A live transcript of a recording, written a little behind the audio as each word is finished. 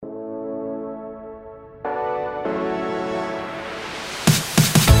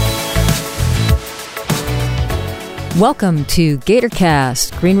Welcome to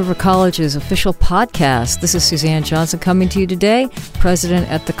GatorCast, Green River College's official podcast. This is Suzanne Johnson coming to you today, president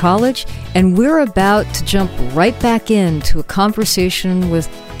at the college, and we're about to jump right back into a conversation with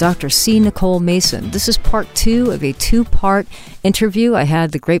Dr. C. Nicole Mason. This is part 2 of a 2-part interview. I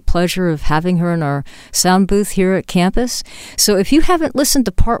had the great pleasure of having her in our sound booth here at campus. So if you haven't listened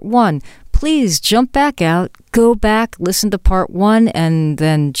to part 1, please jump back out, go back, listen to part 1, and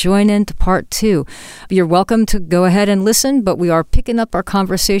then join into part 2. You're welcome to go ahead and listen, but we are picking up our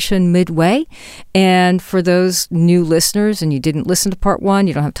conversation midway. And for those new listeners and you didn't listen to part 1,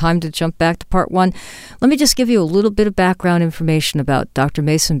 you don't have time to jump back to part 1, let me just give you a little bit of background information about Dr.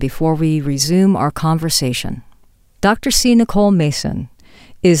 Mason before we resume our conversation. Dr. C. Nicole Mason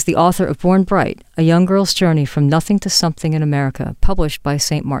is the author of Born Bright, A Young Girl's Journey from Nothing to Something in America, published by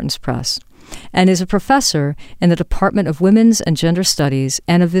St. Martin's Press, and is a professor in the Department of Women's and Gender Studies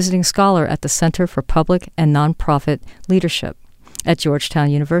and a visiting scholar at the Center for Public and Nonprofit Leadership at Georgetown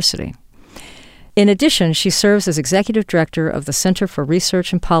University. In addition, she serves as executive director of the Center for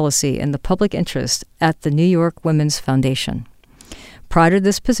Research and Policy in the Public Interest at the New York Women's Foundation. Prior to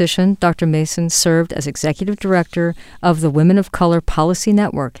this position, Dr. Mason served as executive director of the Women of Color Policy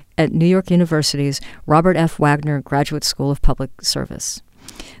Network at New York University's Robert F. Wagner Graduate School of Public Service.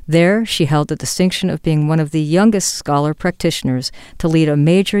 There, she held the distinction of being one of the youngest scholar practitioners to lead a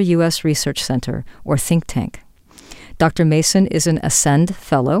major U.S. research center or think tank. Dr. Mason is an Ascend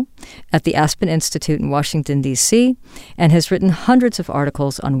Fellow at the Aspen Institute in Washington, D.C., and has written hundreds of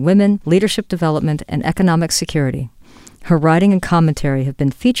articles on women, leadership development, and economic security. Her writing and commentary have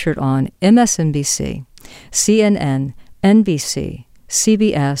been featured on MSNBC, CNN, NBC,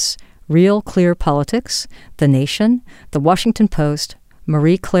 CBS, Real Clear Politics, The Nation, The Washington Post,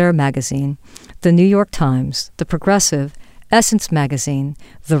 Marie Claire Magazine, The New York Times, The Progressive, Essence Magazine,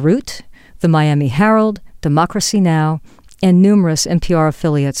 The Root, The Miami Herald, Democracy Now!, and numerous NPR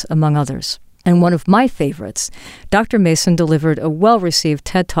affiliates, among others. And one of my favorites, Dr. Mason delivered a well-received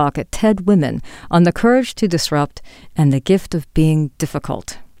TED Talk at TED Women on the courage to disrupt and the gift of being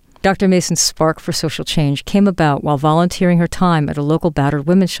difficult. Dr. Mason's spark for social change came about while volunteering her time at a local battered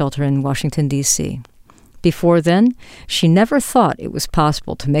women's shelter in Washington, D.C. Before then, she never thought it was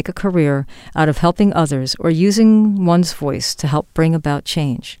possible to make a career out of helping others or using one's voice to help bring about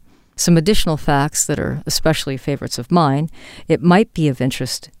change. Some additional facts that are especially favorites of mine: it might be of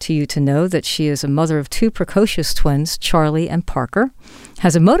interest to you to know that she is a mother of 2 precocious twins, Charlie and Parker,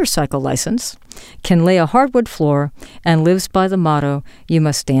 has a motorcycle license, can lay a hardwood floor, and lives by the motto, "You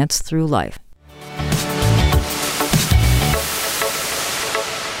must dance through life."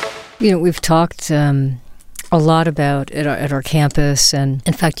 You know, we've talked a lot about at our campus, and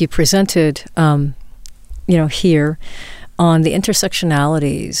in fact, you presented, here on the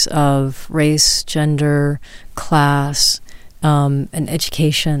intersectionalities of race, gender, class, and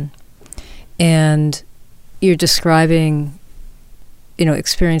education. And you're describing,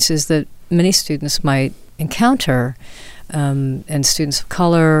 experiences that many students might encounter, and students of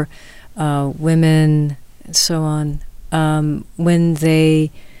color, women, and so on, when they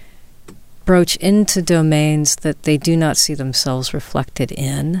broach into domains that they do not see themselves reflected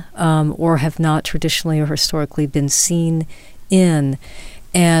in, or have not traditionally or historically been seen in,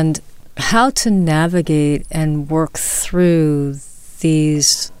 and how to navigate and work through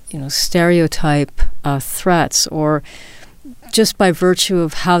these, stereotype threats, or just by virtue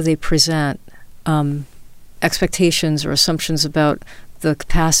of how they present expectations or assumptions about the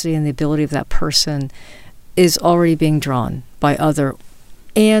capacity and the ability of that person is already being drawn by other,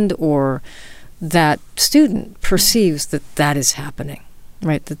 and or that student perceives that that is happening,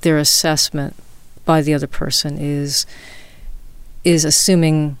 right? That their assessment by the other person is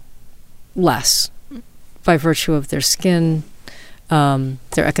assuming less by virtue of their skin,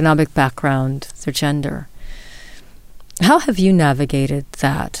 their economic background, their gender. How have you navigated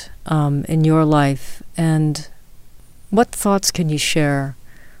that in your life, and what thoughts can you share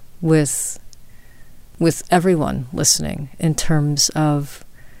with everyone listening in terms of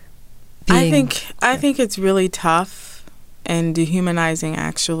being... I think it's really tough and dehumanizing,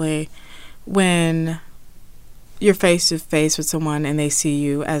 actually, when you're face to face with someone and they see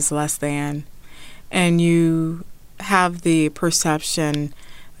you as less than, and you have the perception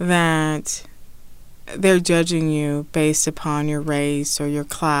that they're judging you based upon your race or your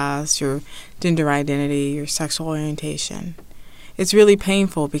class, your gender identity, your sexual orientation. It's really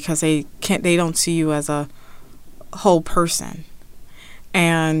painful because they don't see you as a whole person.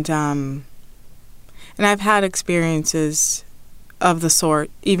 And I've had experiences of the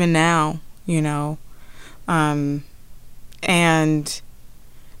sort, even now, and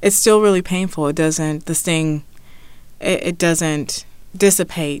it's still really painful. The sting it doesn't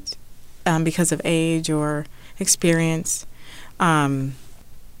dissipate because of age or experience. How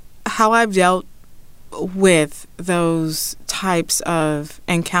I've dealt with those types of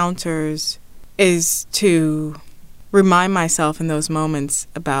encounters is to remind myself in those moments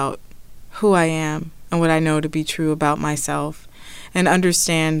about who I am and what I know to be true about myself, and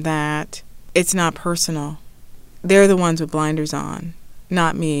understand that it's not personal. They're the ones with blinders on,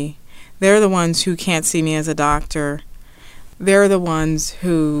 not me. They're the ones who can't see me as a doctor. They're the ones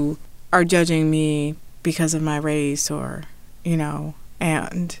who are judging me because of my race or,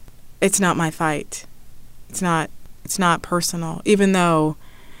 and it's not my fight. It's not personal, even though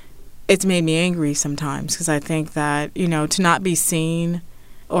it's made me angry sometimes, because I think that, to not be seen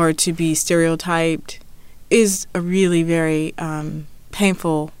or to be stereotyped is a really very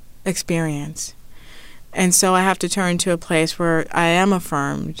painful experience. And so I have to turn to a place where I am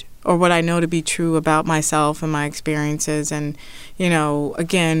affirmed, or what I know to be true about myself and my experiences, and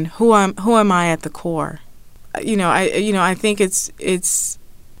again, who am I at the core? I think it's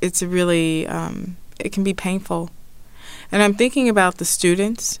a really it can be painful. And I'm thinking about the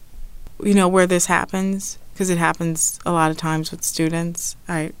students, where this happens, because it happens a lot of times with students.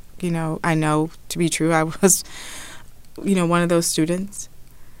 I know to be true. I was, one of those students.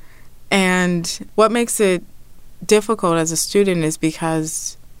 And what makes it difficult as a student is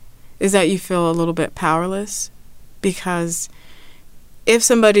that you feel a little bit powerless, because if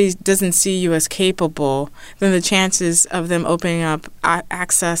somebody doesn't see you as capable, then the chances of them opening up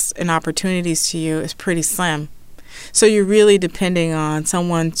access and opportunities to you is pretty slim. So you're really depending on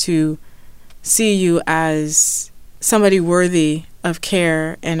someone to see you as somebody worthy of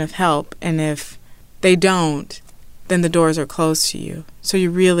care and of help. And if they don't, then the doors are closed to you. So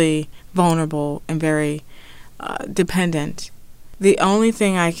you're really vulnerable and very dependent. The only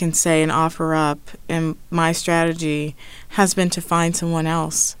thing I can say and offer up in my strategy has been to find someone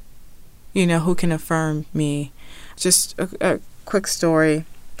else, who can affirm me. Just a quick story.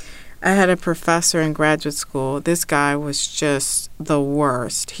 I had a professor in graduate school. This guy was just the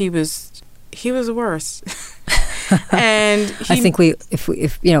worst. He was the worst. And I think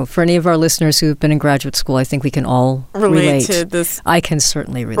if for any of our listeners who have been in graduate school, I think we can all relate to this. I can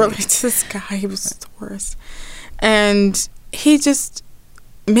certainly relate to this guy. He was the worst. And he just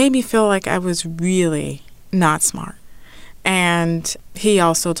made me feel like I was really not smart. And he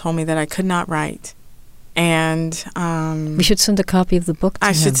also told me that I could not write. And we should send a copy of the book to him.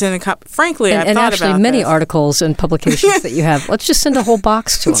 I should send a copy. Frankly, I've thought about this. And actually many articles and publications that you have. Let's just send a whole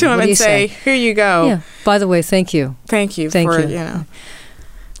box to him. What do you say? Here you go. Yeah. By the way, thank you. Thank you. And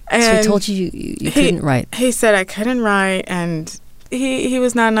so he told you couldn't write. He said I couldn't write, and he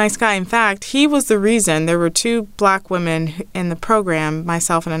was not a nice guy. In fact, he was the reason. There were 2 black women in the program,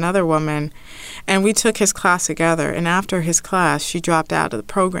 myself and another woman, and we took his class together. And after his class, she dropped out of the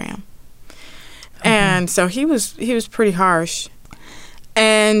program. And so he was pretty harsh.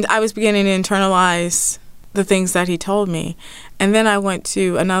 And I was beginning to internalize the things that he told me. And then I went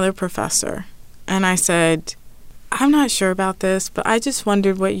to another professor, and I said, I'm not sure about this, but I just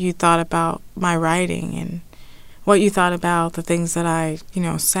wondered what you thought about my writing and what you thought about the things that I,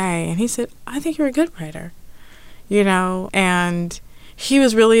 say. And he said, I think you're a good writer, and he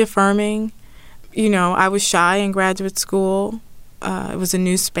was really affirming. I was shy in graduate school. It was a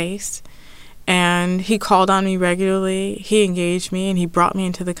new space. And he called on me regularly. He engaged me, and he brought me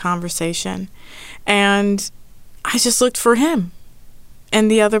into the conversation. And I just looked for him. And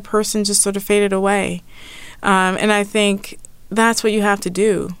the other person just sort of faded away. And I think that's what you have to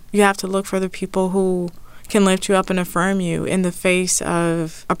do. You have to look for the people who can lift you up and affirm you in the face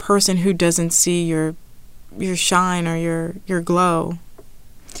of a person who doesn't see your shine or your glow.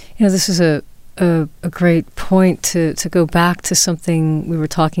 This is a great point to go back to something we were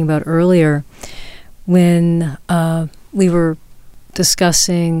talking about earlier when we were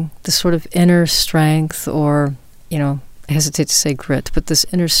discussing the sort of inner strength, or, I hesitate to say grit, but this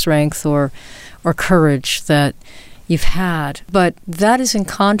inner strength or courage that you've had. But that is in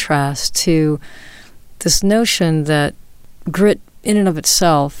contrast to this notion that grit in and of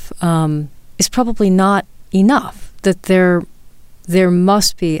itself is probably not enough, that there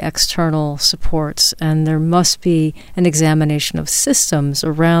must be external supports, and there must be an examination of systems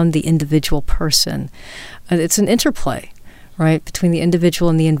around the individual person. It's an interplay, right, between the individual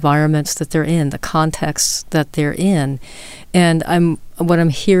and the environments that they're in, the contexts that they're in. And what I'm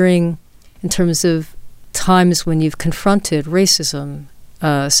hearing in terms of times when you've confronted racism,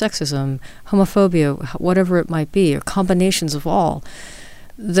 sexism, homophobia, whatever it might be, or combinations of all,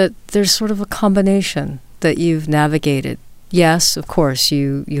 that there's sort of a combination that you've navigated yes, of course,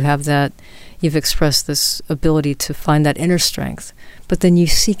 you have that, you've expressed this ability to find that inner strength, but then you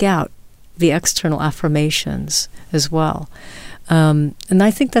seek out the external affirmations as well. And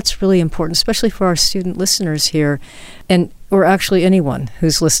I think that's really important, especially for our student listeners here, or actually anyone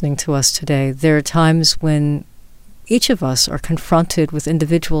who's listening to us today. There are times when each of us are confronted with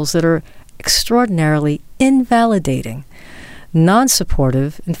individuals that are extraordinarily invalidating,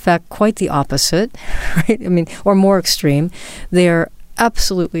 non-supportive, in fact, quite the opposite, right? I mean, or more extreme. They are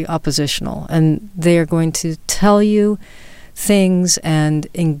absolutely oppositional, and they are going to tell you things and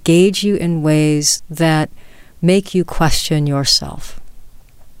engage you in ways that make you question yourself.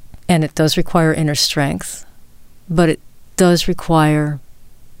 And it does require inner strength, but it does require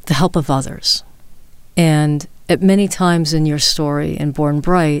the help of others. And at many times in your story in Born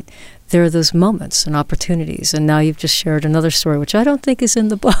Bright, there are those moments and opportunities. And now you've just shared another story, which I don't think is in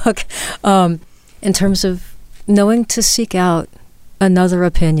the book, in terms of knowing to seek out another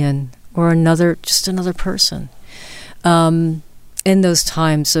opinion or just another person. In those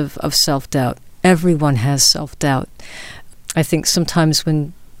times of self-doubt, everyone has self-doubt. I think sometimes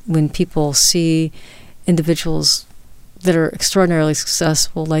when people see individuals that are extraordinarily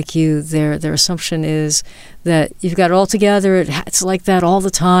successful like you, their assumption is that you've got it all together. It's like that all the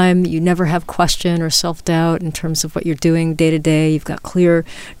time. You never have question or self-doubt in terms of what you're doing day to day. You've got clear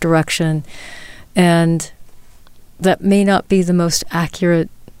direction. And that may not be the most accurate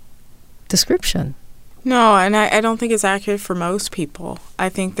description. No, and I don't think it's accurate for most people. I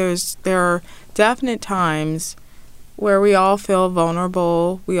think there are definite times where we all feel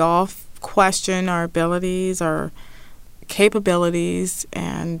vulnerable. We all question our abilities, our capabilities,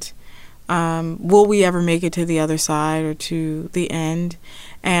 and will we ever make it to the other side or to the end?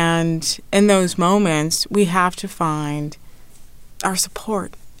 And in those moments, we have to find our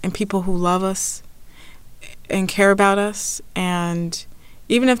support and people who love us and care about us, and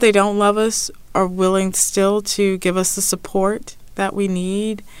even if they don't love us, are willing still to give us the support that we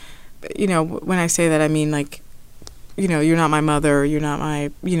need. You know, when I say that, I mean, like, you know, you're not my mother, you're not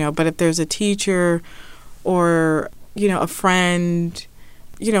my, you know, but if there's a teacher or, you know, a friend,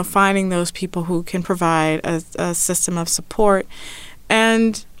 you know, finding those people who can provide a system of support.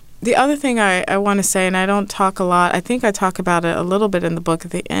 And the other thing I want to say, and I don't talk a lot, I think I talk about it a little bit in the book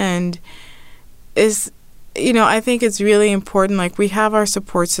at the end, is, you know, I think it's really important, like, we have our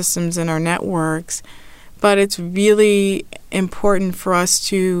support systems and our networks, but it's really important for us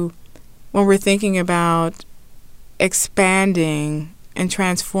to, when we're thinking about expanding and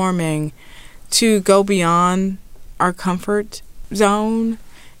transforming, to go beyond our comfort zone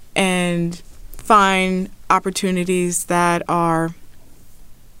and find opportunities that are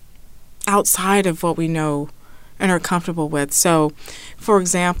outside of what we know and are comfortable with. So, for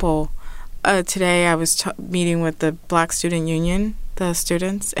example, today I was meeting with the Black Student Union, the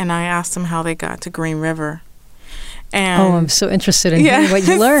students, and I asked them how they got to Green River. And I'm so interested in hearing what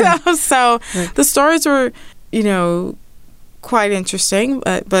you learned. So the stories were, you know, quite interesting,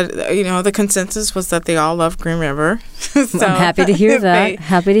 but you know, the consensus was that they all love Green River. So I'm happy to hear that.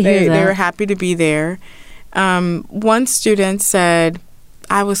 They were happy to be there. One student said,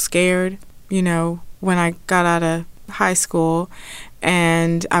 I was scared, you know, when I got out of high school,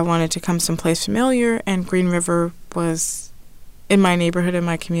 and I wanted to come someplace familiar, and Green River was in my neighborhood, in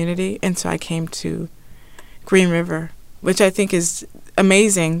my community, and so I came to Green River, which I think is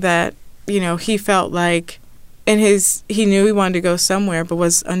amazing that, you know, he felt like he knew he wanted to go somewhere but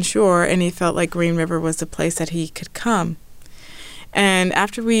was unsure, and he felt like Green River was the place that he could come. And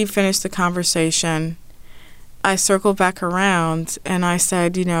after we finished the conversation, I circled back around and I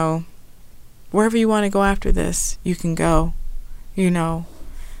said, you know, wherever you want to go after this, you can go. You know,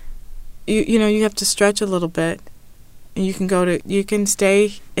 you have to stretch a little bit. And you can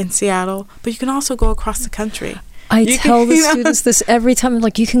stay in Seattle, but you can also go across the country. I tell the students this every time. I'm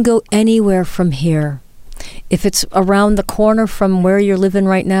like, you can go anywhere from here. If it's around the corner from where you're living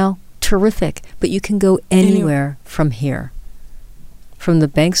right now, terrific. But you can go anywhere from here. From the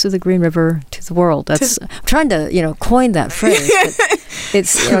banks of the Green River to the world. I'm trying to, you know, coin that phrase. But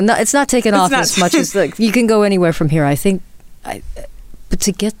it's, you know, it's not taken off as much as you can go anywhere from here. I think, but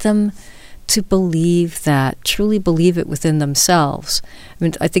to get them to believe that, truly believe it within themselves. I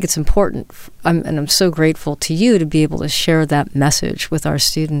mean, I think it's important, and I'm so grateful to you to be able to share that message with our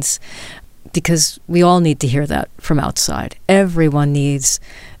students, because we all need to hear that from outside. Everyone needs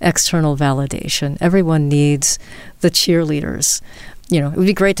external validation. Everyone needs the cheerleaders. You know, it would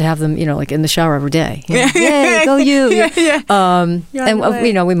be great to have them, you know, like in the shower every day. You know, yay, go you! And,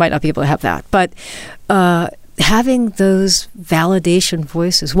 you know, we might not be able to have that. But having those validation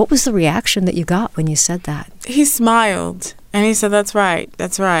voices, what was the reaction that you got when you said that? He smiled. And he said, that's right.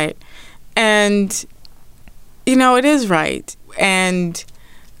 That's right. And, it is right. And,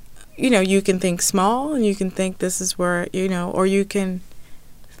 you can think small and you can think this is where, or you can,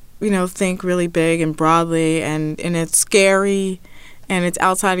 think really big and broadly and it's scary and it's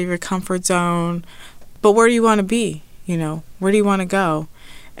outside of your comfort zone. But where do you want to be? Where do you want to go?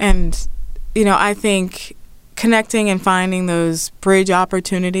 And, I think connecting and finding those bridge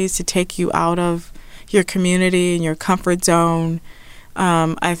opportunities to take you out of your community and your comfort zone,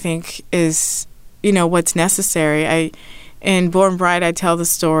 I think is, what's necessary. In Born Bright, I tell the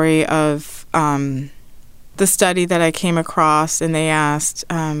story of the study that I came across, and they asked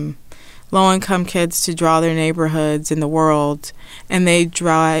low-income kids to draw their neighborhoods in the world, and they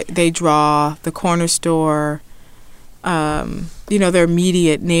draw the corner store, their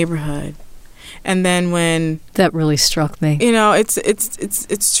immediate neighborhood. And then when that really struck me,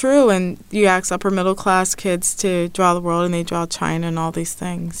 it's true. And you ask upper middle class kids to draw the world, and they draw China and all these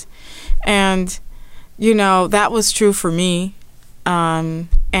things. And that was true for me. And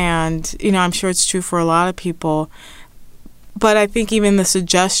I'm sure it's true for a lot of people. But I think even the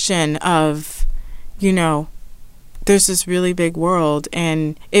suggestion of, there's this really big world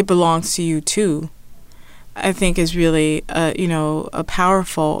and it belongs to you too, I think is really, a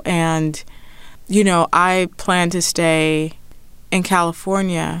powerful. And I plan to stay in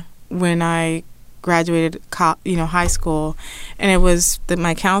California when I graduated, high school. And it was that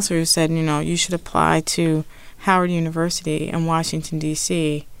my counselor said, you should apply to Howard University in Washington,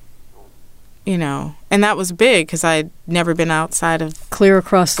 D.C., And that was big because I'd never been outside of... Clear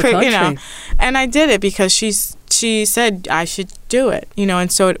across the country. And I did it because she said I should do it,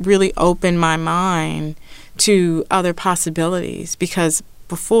 And so it really opened my mind to other possibilities because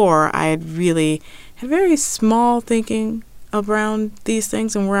before I had really had very small thinking around these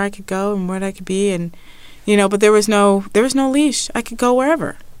things and where I could go and where I could be, and but there was no leash. I could go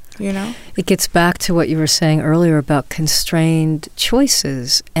wherever. It gets back to what you were saying earlier about constrained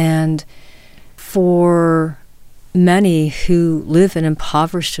choices, and for many who live in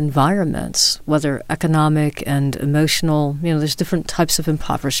impoverished environments, whether economic and emotional, there's different types of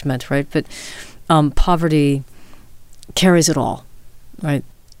impoverishment, right? But poverty carries it all. Right?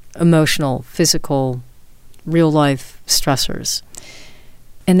 Emotional, physical, real-life stressors.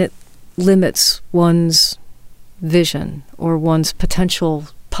 And it limits one's vision or one's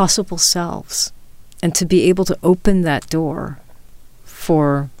possible selves. And to be able to open that door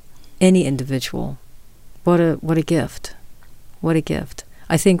for any individual, what a gift. What a gift.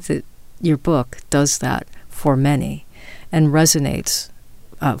 I think that your book does that for many and resonates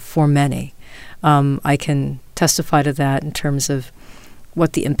for many. I can testify to that in terms of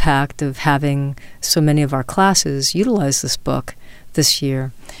what the impact of having so many of our classes utilize this book this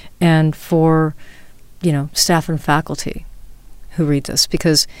year, and for, staff and faculty who read this.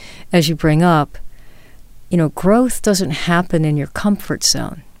 Because as you bring up, growth doesn't happen in your comfort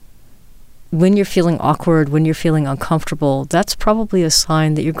zone. When you're feeling awkward, when you're feeling uncomfortable, that's probably a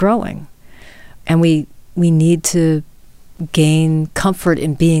sign that you're growing. And we need to gain comfort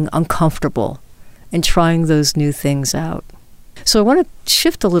in being uncomfortable and trying those new things out. So I want to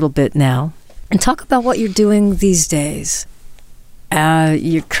shift a little bit now and talk about what you're doing these days.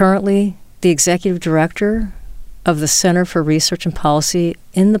 You're currently the executive director of the Center for Research and Policy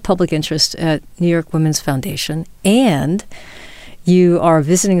in the Public Interest at New York Women's Foundation, and you are a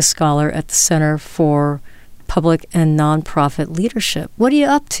visiting scholar at the Center for Public and Nonprofit Leadership. What are you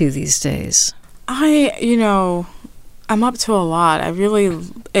up to these days? I'm up to a lot.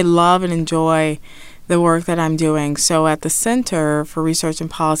 I love and enjoy the work that I'm doing. So at the Center for Research and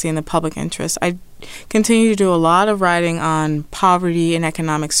Policy in the Public Interest, I continue to do a lot of writing on poverty and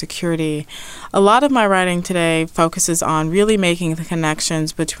economic security. A lot of my writing today focuses on really making the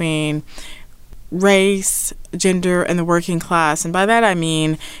connections between race, gender, and the working class. And by that I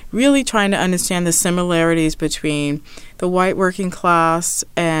mean really trying to understand the similarities between the white working class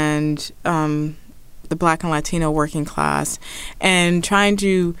and the Black and Latino working class, and trying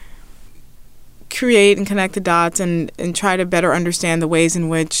to create and connect the dots and try to better understand the ways in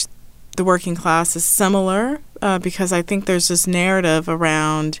which the working class is similar, because I think there's this narrative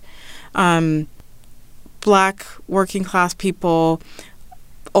around Black working class people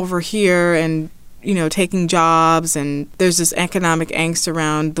over here and, taking jobs, and there's this economic angst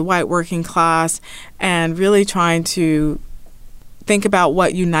around the white working class, and really trying to think about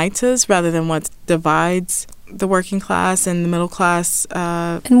what unites us rather than what divides the working class and the middle class.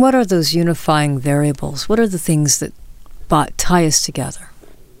 And what are those unifying variables? What are the things that tie us together?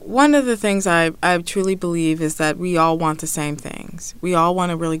 one of the things I truly believe is that we all want the same things. We all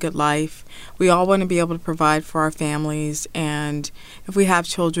want a really good life. We all want to be able to provide for our families, and if we have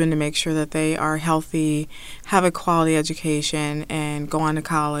children, to make sure that they are healthy, have a quality education, and go on to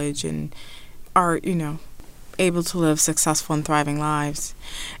college and are, able to live successful and thriving lives.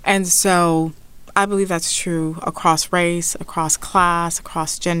 And so I believe that's true across race, across class,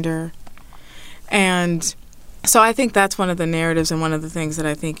 across gender. And so I think that's one of the narratives and one of the things that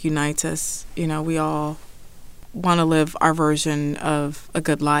I think unites us. We all want to live our version of a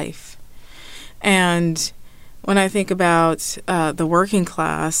good life. And when I think about the working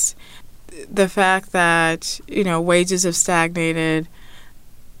class, the fact that, wages have stagnated,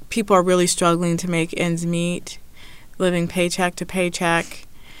 people are really struggling to make ends meet, living paycheck to paycheck,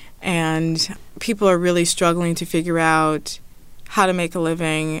 and people are really struggling to figure out how to make a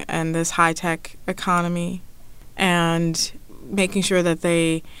living in this high-tech economy, and making sure that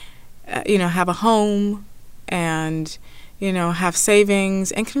they, have a home and, have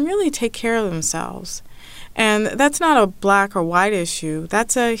savings and can really take care of themselves. And that's not a black or white issue.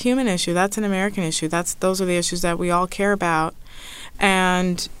 That's a human issue. That's an American issue. Those are the issues that we all care about.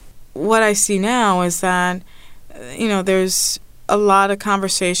 And what I see now is that, there's a lot of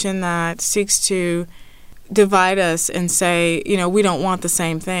conversation that seeks to divide us and say, we don't want the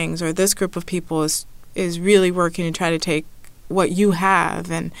same things, or this group of people is really working to try to take what you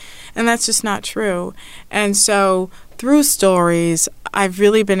have, and that's just not true. And so through stories, I've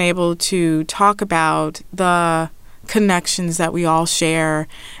really been able to talk about the connections that we all share.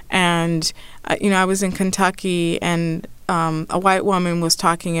 And I was in Kentucky, and a white woman was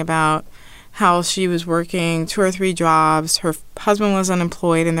talking about how she was working 2 or 3 jobs, her husband was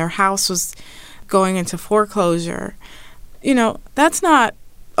unemployed, and their house was going into foreclosure. That's not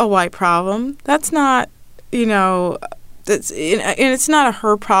a white problem. That's not, and it's not a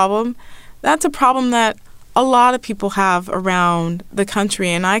her problem. That's a problem that a lot of people have around the country,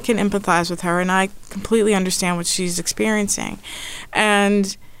 and I can empathize with her, and I completely understand what she's experiencing.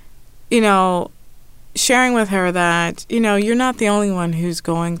 And, sharing with her that, you're not the only one who's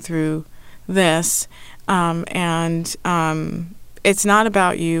going through this, and it's not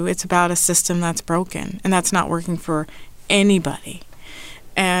about you. It's about a system that's broken, and that's not working for anybody.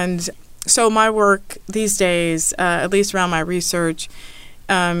 And so my work these days, at least around my research,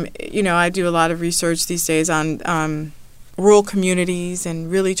 I do a lot of research these days on rural communities, and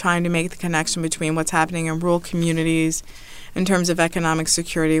really trying to make the connection between what's happening in rural communities in terms of economic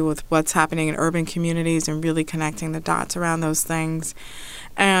security with what's happening in urban communities, and really connecting the dots around those things.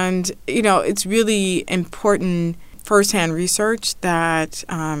 And, it's really important firsthand research that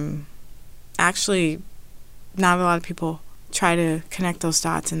actually not a lot of people try to connect those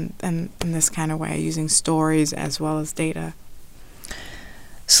dots in this kind of way, using stories as well as data.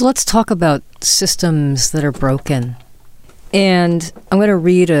 So let's talk about systems that are broken. And I'm going to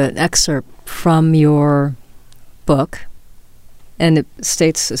read an excerpt from your book, and it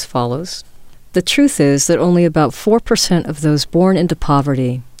states as follows. The truth is that only about 4% of those born into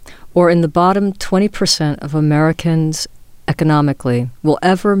poverty, or in the bottom 20% of Americans economically, will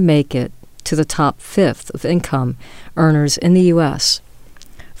ever make it to the top fifth of income earners in the U.S.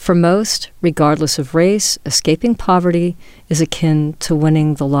 For most, regardless of race, escaping poverty is akin to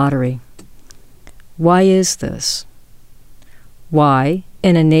winning the lottery. Why is this? Why,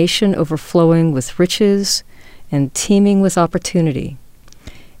 in a nation overflowing with riches and teeming with opportunity,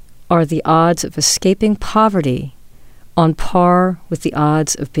 are the odds of escaping poverty on par with the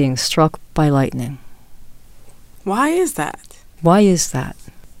odds of being struck by lightning? Why is that? Why is that?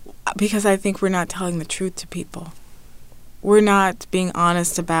 Because I think we're not telling the truth to people. We're not being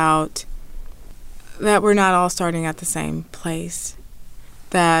honest about that we're not all starting at the same place,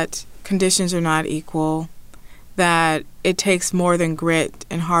 that conditions are not equal, that it takes more than grit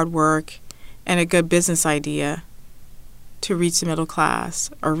and hard work and a good business idea to reach the middle class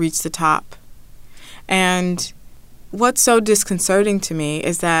or reach the top. And what's so disconcerting to me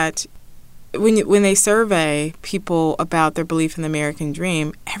is that when they survey people about their belief in the American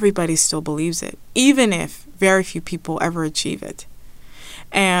dream, everybody still believes it, even if very few people ever achieve it.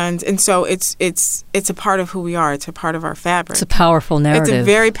 And so it's a part of who we are. It's a part of our fabric. It's a powerful narrative. It's a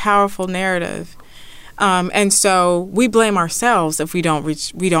very powerful narrative. And so we blame ourselves if we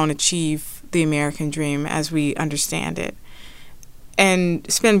don't achieve the American dream as we understand it, and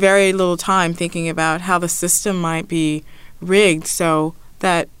spend very little time thinking about how the system might be rigged so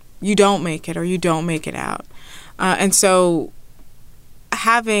that you don't make it or you don't make it out. And so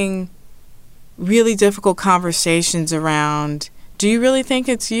having really difficult conversations around, do you really think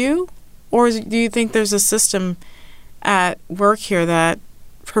it's you? Or do you think there's a system at work here that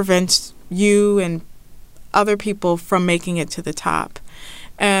prevents you and other people from making it to the top.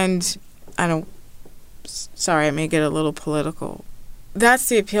 And sorry, I may get a little political. That's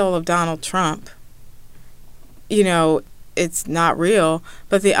the appeal of Donald Trump. You know, it's not real,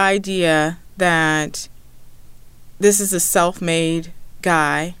 but the idea that this is a self-made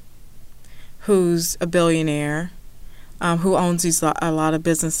guy who's a billionaire, who owns a lot of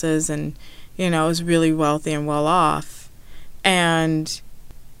businesses and, you know, is really wealthy and well off. And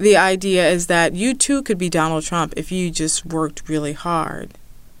the idea is that you too could be Donald Trump if you just worked really hard.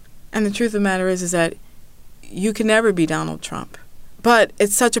 And the truth of the matter is that you can never be Donald Trump. But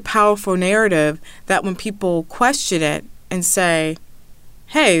it's such a powerful narrative that when people question it and say,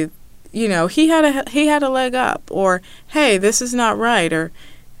 hey, you know, he had a leg up, or hey, this is not right, or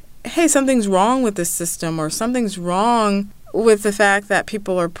hey, something's wrong with this system, or something's wrong with the fact that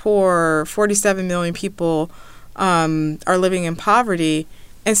people are poor, 47 million people are living in poverty,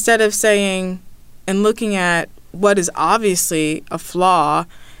 instead of saying and looking at what is obviously a flaw,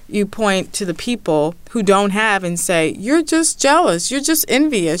 you point to the people who don't have and say, you're just jealous, you're just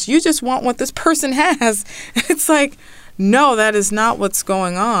envious, you just want what this person has. It's like, no, that is not what's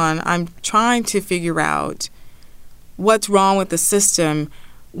going on. I'm trying to figure out what's wrong with the system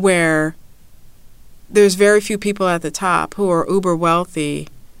where there's very few people at the top who are uber wealthy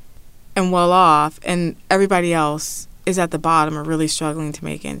and well off, and everybody else is at the bottom or really struggling to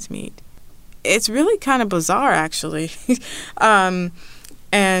make ends meet. It's really kind of bizarre, actually.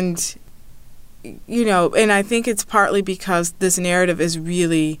 And, you know, and I think it's partly because this narrative is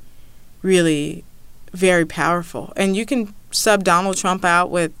really, really very powerful. And you can sub Donald Trump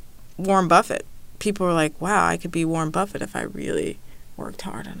out with Warren Buffett. People are like, wow, I could be Warren Buffett if I really worked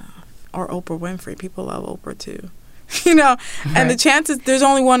hard enough. Or Oprah Winfrey. People love Oprah, too. You know, right. And the chances, there's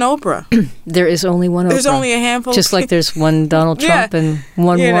only one Oprah. There is only one Oprah. There's only a handful. Just like there's one Donald Trump and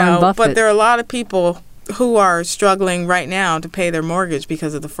one Warren Buffett. But there are a lot of people who are struggling right now to pay their mortgage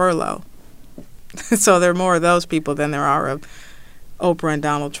because of the furlough. So there are more of those people than there are of Oprah and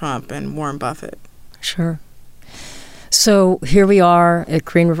Donald Trump and Warren Buffett. Sure. So here we are at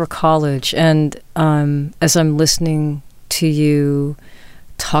Green River College, and as I'm listening to you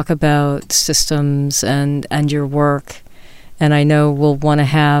talk about systems and your work, and I know we'll want to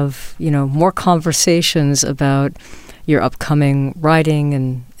have, you know, more conversations about your upcoming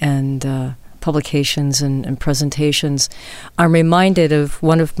writing and publications and presentations, I'm reminded of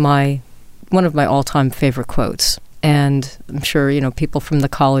one of my all-time favorite quotes. And I'm sure, you know, people from the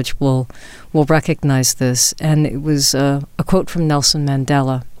college will recognize this. And it was a quote from Nelson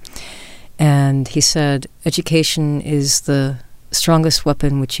Mandela. And he said, "Education is the strongest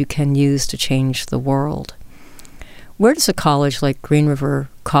weapon which you can use to change the world." Where does a college like Green River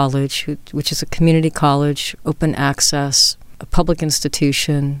College, which is a community college, open access, a public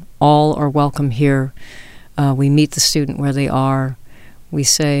institution, all are welcome here. We meet the student where they are. We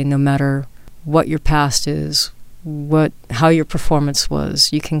say no matter what your past is, how your performance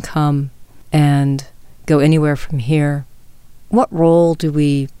was, you can come and go anywhere from here. What role do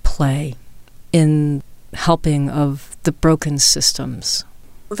we play in helping of the broken systems?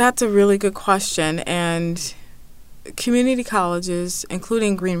 Well, that's a really good question. And community colleges,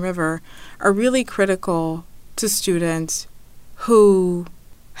 including Green River, are really critical to students who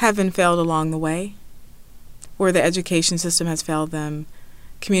have been failed along the way, where the education system has failed them,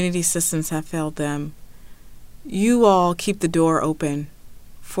 community systems have failed them. You all keep the door open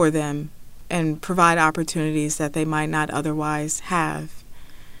for them and provide opportunities that they might not otherwise have.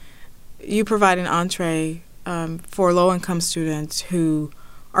 You provide an entree for low-income students who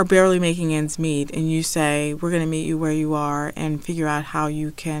are barely making ends meet, and you say, we're going to meet you where you are and figure out how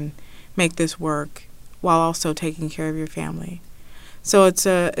you can make this work while also taking care of your family. So it's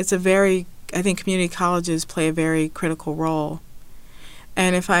a very, I think community colleges play a very critical role.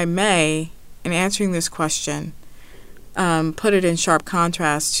 And if I may, in answering this question, put it in sharp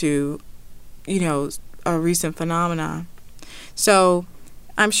contrast to, you know, a recent phenomena. So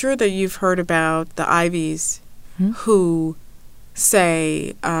I'm sure that you've heard about the Ivies who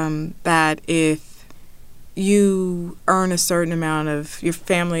say that if you earn a certain amount of your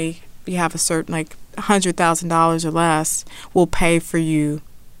family, you have a certain, like, $100,000 or less, will pay for you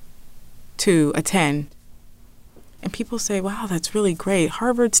to attend. And people say, wow, that's really great.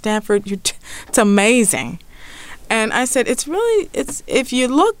 Harvard, Stanford, it's amazing. And I said, it's if you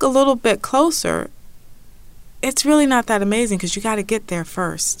look a little bit closer, it's really not that amazing because you got to get there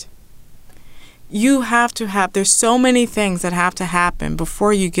first. You have to there's so many things that have to happen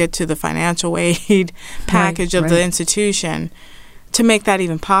before you get to the financial aid package of the institution to make that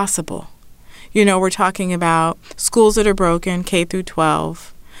even possible. We're talking about schools that are broken, K through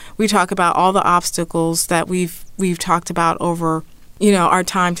 12. We talk about all the obstacles that we've talked about over, our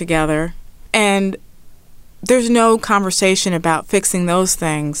time together. And there's no conversation about fixing those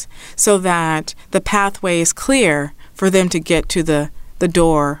things so that the pathway is clear for them to get to the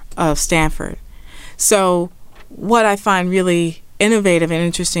door of Stanford. So what I find really innovative and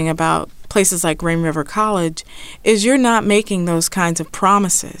interesting about places like Green River College is you're not making those kinds of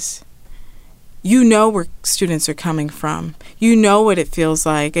promises. You know where students are coming from. You know what it feels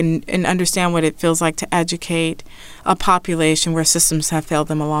like and understand what it feels like to educate a population where systems have failed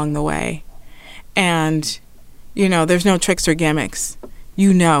them along the way. And, there's no tricks or gimmicks.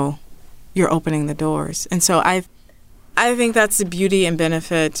 You're opening the doors. And so I think that's the beauty and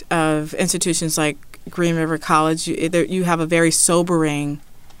benefit of institutions like Green River College. You have a very sobering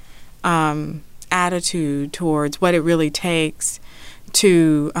attitude towards what it really takes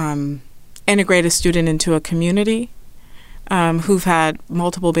to integrate a student into a community who've had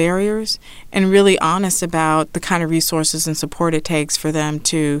multiple barriers, and really honest about the kind of resources and support it takes for them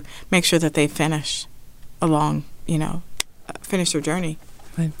to make sure that they finish their journey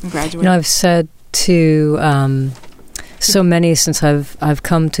and graduate. I've said to so many since I've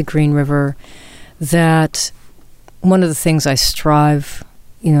come to Green River that one of the things I strive,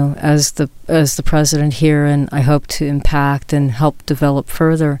 as the president here, and I hope to impact and help develop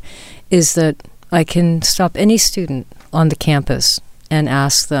further, is that I can stop any student on the campus and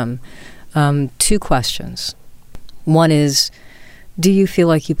ask them 2 questions. One is, do you feel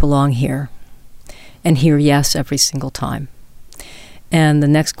like you belong here? And hear yes every single time. And the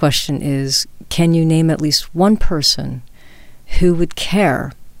next question is, can you name at least one person who would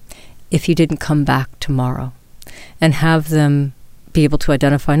care if you didn't come back tomorrow? And have them be able to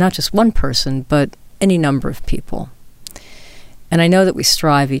identify not just one person, but any number of people. And I know that we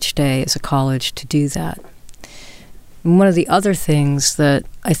strive each day as a college to do that. And one of the other things that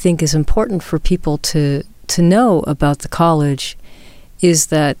I think is important for people to know about the college is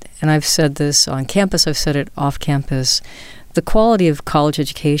that, and I've said this on campus, I've said it off campus, the quality of college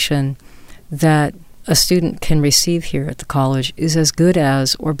education that a student can receive here at the college is as good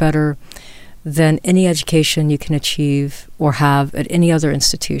as or better than any education you can achieve or have at any other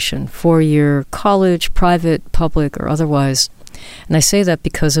institution, 4-year college, private, public, or otherwise. And I say that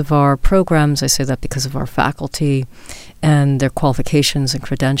because of our programs, I say that because of our faculty and their qualifications and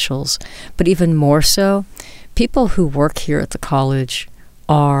credentials. But even more so, people who work here at the college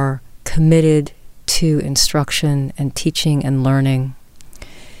are committed to instruction and teaching and learning.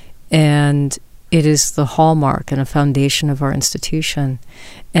 And it is the hallmark and a foundation of our institution.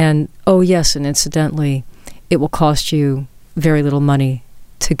 And, oh yes, and incidentally, it will cost you very little money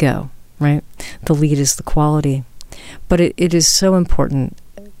to go, right? The lead is the quality. But it is so important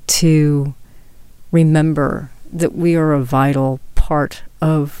to remember that we are a vital part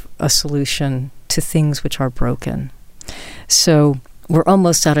of a solution to things which are broken. So we're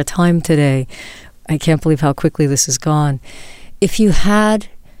almost out of time today. I can't believe how quickly this has gone. If you had,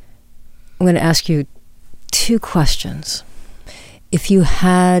 I'm going to ask you 2 questions. If you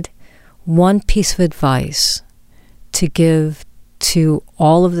had one piece of advice to give to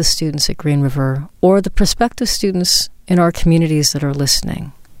all of the students at Green River or the prospective students in our communities that are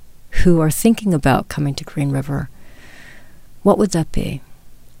listening who are thinking about coming to Green River, what would that be?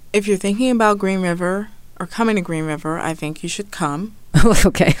 If you're thinking about Green River or coming to Green River, I think you should come.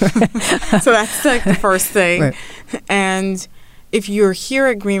 Okay. So that's like the first thing. Right. And if you're here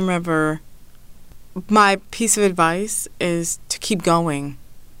at Green River, my piece of advice is to keep going,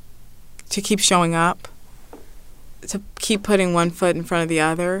 to keep showing up, to keep putting one foot in front of the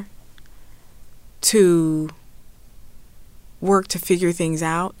other, to work to figure things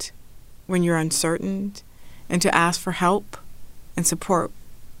out when you're uncertain, and to ask for help and support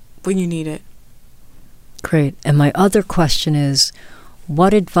when you need it. Great. And my other question is,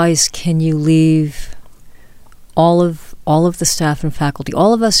 what advice can you leave all of the staff and faculty,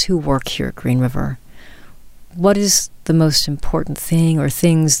 all of us who work here at Green River? What is the most important thing or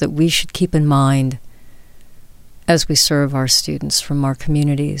things that we should keep in mind as we serve our students from our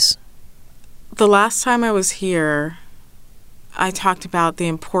communities? The last time I was here, I talked about the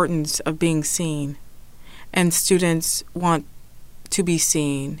importance of being seen. And students want to be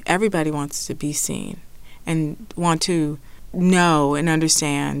seen. Everybody wants to be seen and want to know and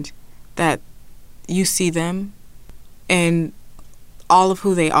understand that you see them and all of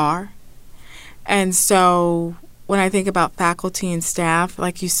who they are. And so when I think about faculty and staff,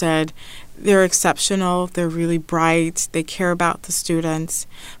 like you said, they're exceptional, they're really bright, they care about the students,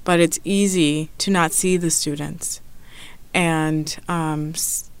 but it's easy to not see the students. And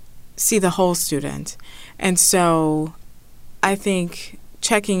see the whole student. And so I think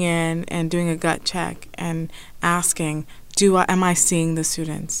checking in and doing a gut check and asking, am I seeing the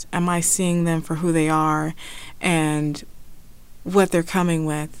students? Am I seeing them for who they are and what they're coming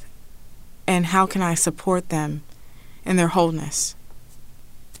with? And how can I support them in their wholeness?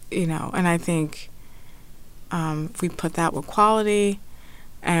 And I think if we put that with quality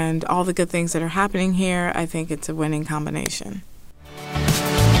and all the good things that are happening here, I think it's a winning combination.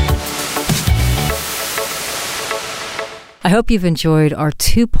 I hope you've enjoyed our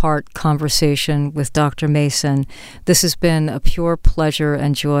two-part conversation with Dr. Mason. This has been a pure pleasure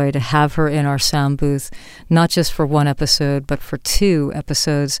and joy to have her in our sound booth, not just for one episode, but for 2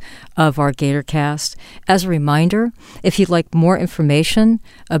 episodes of our GatorCast. As a reminder, if you'd like more information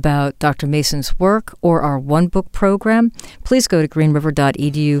about Dr. Mason's work or our One Book program, please go to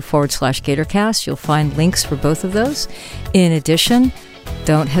greenriver.edu/GatorCast. You'll find links for both of those. In addition,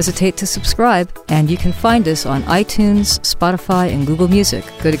 don't hesitate to subscribe, and you can find us on iTunes, Spotify, and Google Music.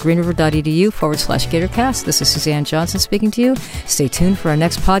 Go to greenriver.edu/GatorCast. This is Suzanne Johnson speaking to you. Stay tuned for our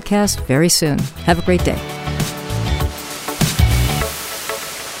next podcast very soon. Have a great day.